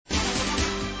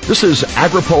This is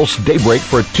AgriPulse Daybreak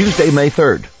for Tuesday, May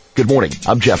 3rd. Good morning.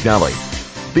 I'm Jeff Nally.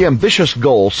 The ambitious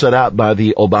goal set out by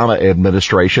the Obama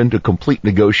administration to complete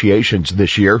negotiations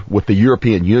this year with the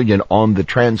European Union on the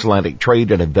Transatlantic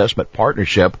Trade and Investment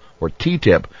Partnership, or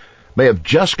TTIP, may have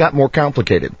just got more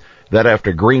complicated. That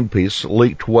after Greenpeace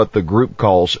leaked what the group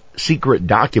calls secret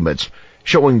documents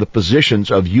showing the positions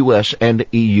of U.S. and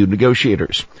EU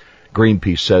negotiators.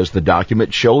 Greenpeace says the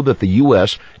documents show that the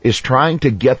U.S. is trying to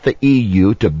get the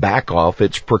EU to back off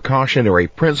its precautionary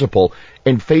principle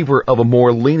in favor of a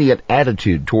more lenient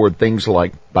attitude toward things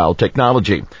like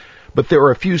biotechnology. But there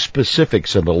are a few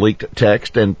specifics in the leaked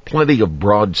text and plenty of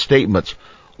broad statements,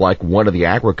 like one of the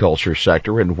agriculture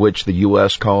sector in which the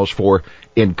U.S. calls for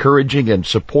encouraging and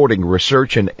supporting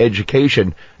research and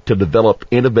education to develop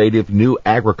innovative new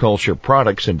agriculture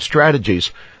products and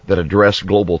strategies that address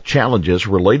global challenges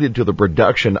related to the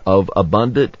production of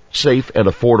abundant, safe, and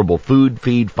affordable food,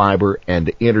 feed, fiber,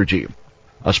 and energy.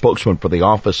 A spokesman for the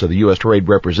Office of the U.S. Trade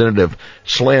Representative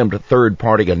slammed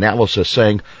third-party analysis,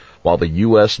 saying, while the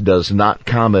U.S. does not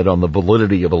comment on the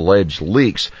validity of alleged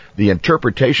leaks, the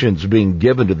interpretations being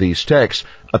given to these texts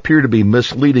appear to be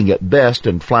misleading at best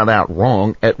and flat-out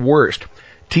wrong at worst.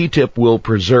 TTIP will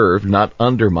preserve, not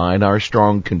undermine, our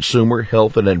strong consumer,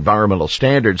 health, and environmental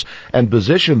standards and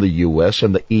position the U.S.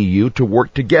 and the EU to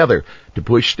work together to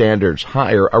push standards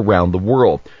higher around the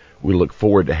world. We look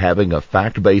forward to having a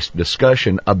fact-based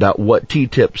discussion about what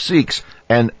TTIP seeks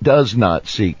and does not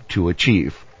seek to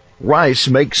achieve. Rice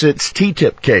makes its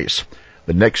TTIP case.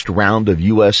 The next round of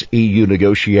U.S.-EU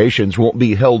negotiations won't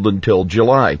be held until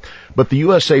July, but the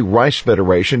USA Rice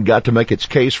Federation got to make its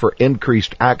case for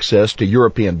increased access to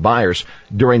European buyers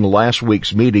during last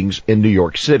week's meetings in New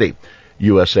York City.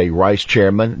 USA Rice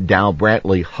Chairman Dow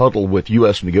Brantley huddled with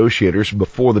U.S. negotiators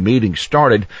before the meeting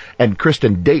started, and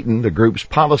Kristen Dayton, the group's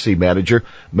policy manager,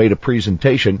 made a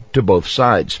presentation to both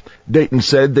sides. Dayton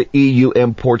said the EU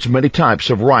imports many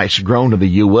types of rice grown in the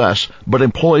U.S., but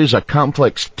employs a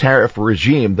complex tariff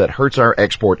regime that hurts our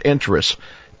export interests.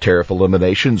 Tariff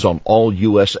eliminations on all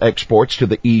U.S. exports to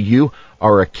the EU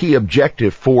are a key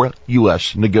objective for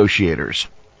U.S. negotiators.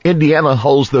 Indiana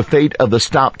holds the fate of the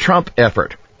Stop Trump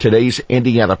effort. Today's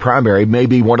Indiana primary may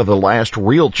be one of the last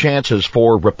real chances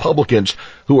for Republicans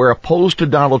who are opposed to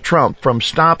Donald Trump from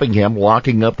stopping him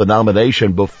locking up the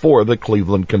nomination before the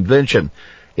Cleveland convention.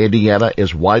 Indiana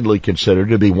is widely considered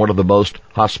to be one of the most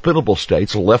hospitable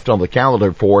states left on the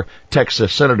calendar for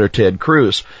Texas Senator Ted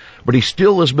Cruz, but he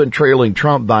still has been trailing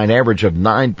Trump by an average of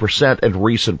 9% in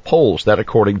recent polls, that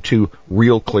according to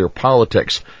Real Clear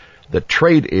Politics. The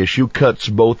trade issue cuts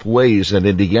both ways in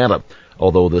Indiana.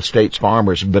 Although the state's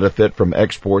farmers benefit from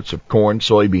exports of corn,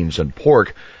 soybeans, and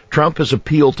pork, Trump has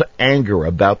appealed to anger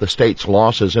about the state's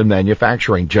losses in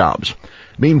manufacturing jobs.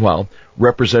 Meanwhile,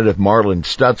 Representative Marlin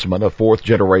Stutzman, a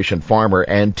fourth-generation farmer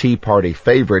and Tea Party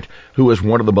favorite who is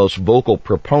one of the most vocal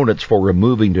proponents for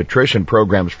removing nutrition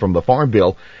programs from the Farm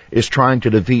Bill, is trying to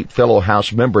defeat fellow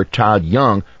House member Todd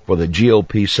Young for the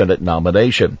GOP Senate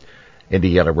nomination.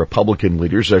 Indiana Republican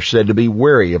leaders are said to be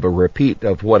wary of a repeat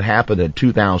of what happened in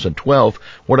 2012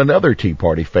 when another Tea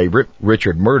Party favorite,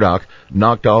 Richard Murdoch,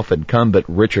 knocked off incumbent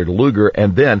Richard Lugar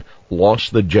and then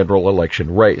lost the general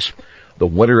election race. The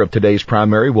winner of today's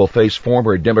primary will face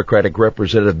former Democratic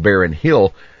Representative Baron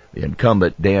Hill. The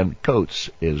incumbent Dan Coates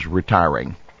is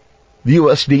retiring. The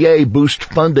USDA boosts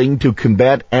funding to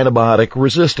combat antibiotic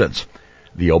resistance.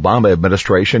 The Obama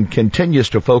administration continues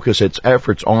to focus its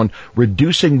efforts on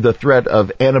reducing the threat of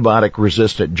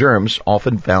antibiotic-resistant germs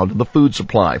often found in the food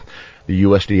supply. The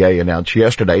USDA announced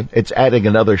yesterday it's adding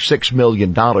another $6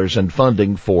 million in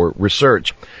funding for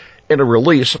research. In a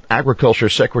release, Agriculture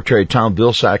Secretary Tom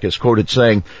Vilsack is quoted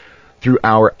saying, "Through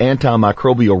our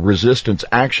antimicrobial resistance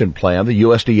action plan, the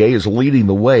USDA is leading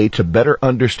the way to better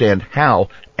understand how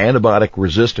antibiotic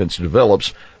resistance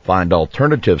develops, find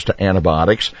alternatives to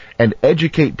antibiotics, and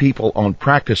educate people on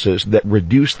practices that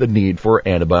reduce the need for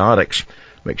antibiotics."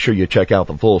 Make sure you check out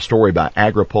the full story by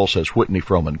AgriPulse's Whitney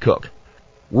Froman Cook.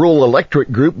 Rural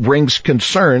Electric Group brings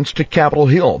concerns to Capitol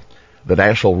Hill. The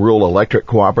National Rural Electric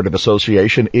Cooperative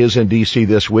Association is in D.C.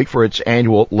 this week for its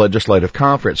annual legislative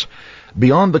conference.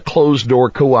 Beyond the closed-door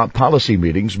co-op policy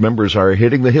meetings, members are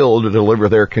hitting the Hill to deliver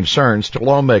their concerns to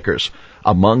lawmakers.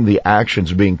 Among the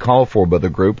actions being called for by the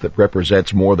group that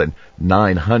represents more than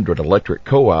 900 electric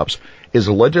co-ops is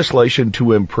legislation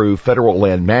to improve federal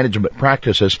land management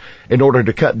practices in order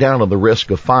to cut down on the risk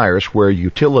of fires where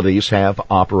utilities have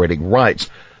operating rights.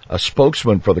 A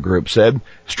spokesman for the group said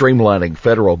streamlining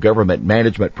federal government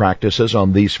management practices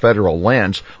on these federal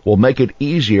lands will make it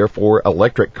easier for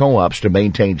electric co-ops to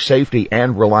maintain safety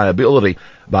and reliability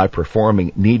by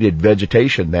performing needed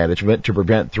vegetation management to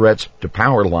prevent threats to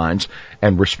power lines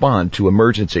and respond to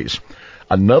emergencies.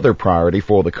 Another priority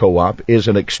for the co-op is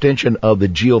an extension of the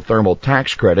geothermal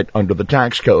tax credit under the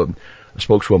tax code. The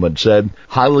spokeswoman said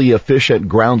highly efficient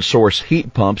ground source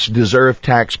heat pumps deserve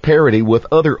tax parity with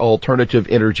other alternative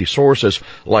energy sources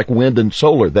like wind and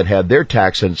solar that had their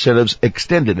tax incentives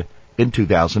extended in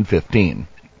 2015.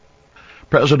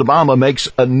 President Obama makes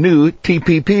a new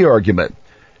TPP argument.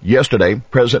 Yesterday,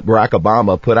 President Barack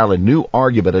Obama put out a new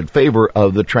argument in favor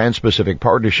of the Trans-Pacific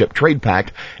Partnership Trade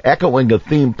Pact, echoing a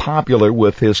theme popular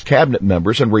with his cabinet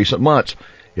members in recent months.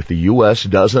 If the U.S.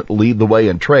 doesn't lead the way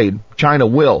in trade, China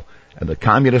will, and the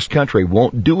communist country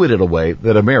won't do it in a way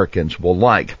that Americans will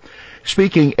like.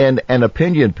 Speaking in an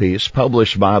opinion piece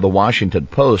published by the Washington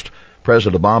Post,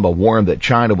 President Obama warned that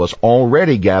China was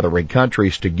already gathering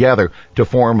countries together to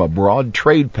form a broad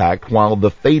trade pact while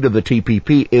the fate of the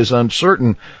TPP is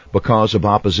uncertain because of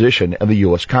opposition in the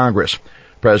U.S. Congress.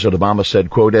 President Obama said,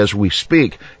 quote, "As we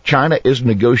speak, China is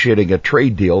negotiating a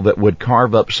trade deal that would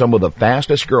carve up some of the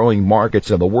fastest growing markets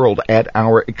in the world at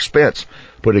our expense,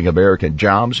 putting American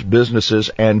jobs, businesses,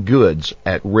 and goods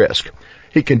at risk."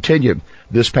 He continued,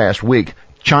 this past week,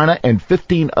 China and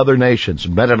 15 other nations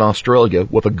met in Australia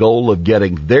with a goal of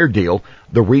getting their deal,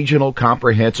 the Regional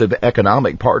Comprehensive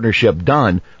Economic Partnership,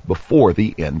 done before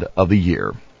the end of the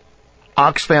year.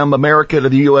 Oxfam America to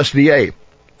the USDA.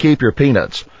 Keep your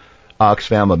peanuts.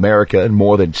 Oxfam America and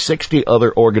more than 60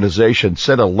 other organizations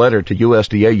sent a letter to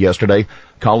USDA yesterday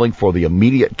calling for the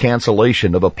immediate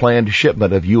cancellation of a planned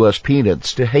shipment of U.S.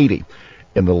 peanuts to Haiti.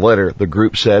 In the letter, the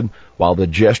group said, while the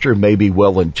gesture may be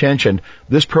well-intentioned,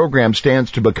 this program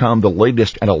stands to become the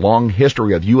latest in a long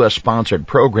history of U.S.-sponsored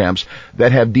programs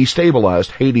that have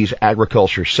destabilized Haiti's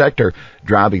agriculture sector,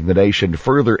 driving the nation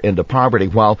further into poverty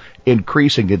while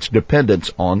increasing its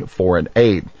dependence on foreign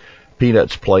aid.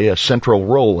 Peanuts play a central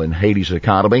role in Haiti's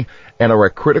economy and are a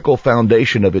critical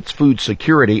foundation of its food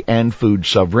security and food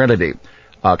sovereignty.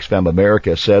 Oxfam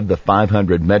America said the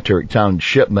 500 metric ton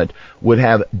shipment would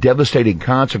have devastating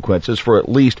consequences for at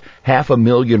least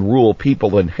 500,000 rural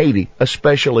people in Haiti,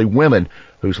 especially women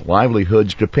whose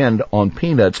livelihoods depend on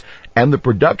peanuts and the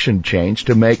production chains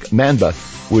to make manba,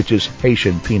 which is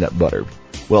Haitian peanut butter.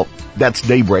 Well, that's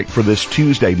Daybreak for this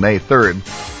Tuesday, May 3rd.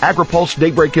 AgriPulse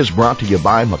Daybreak is brought to you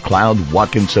by McLeod,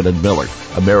 Watkinson & Miller,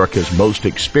 America's most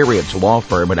experienced law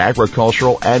firm in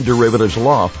agricultural and derivatives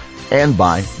law, and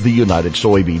by the United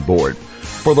Soybean Board.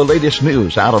 For the latest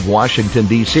news out of Washington,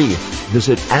 D.C.,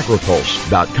 visit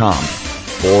agripulse.com.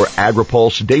 For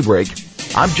AgriPulse Daybreak,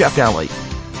 I'm Jeff Alley.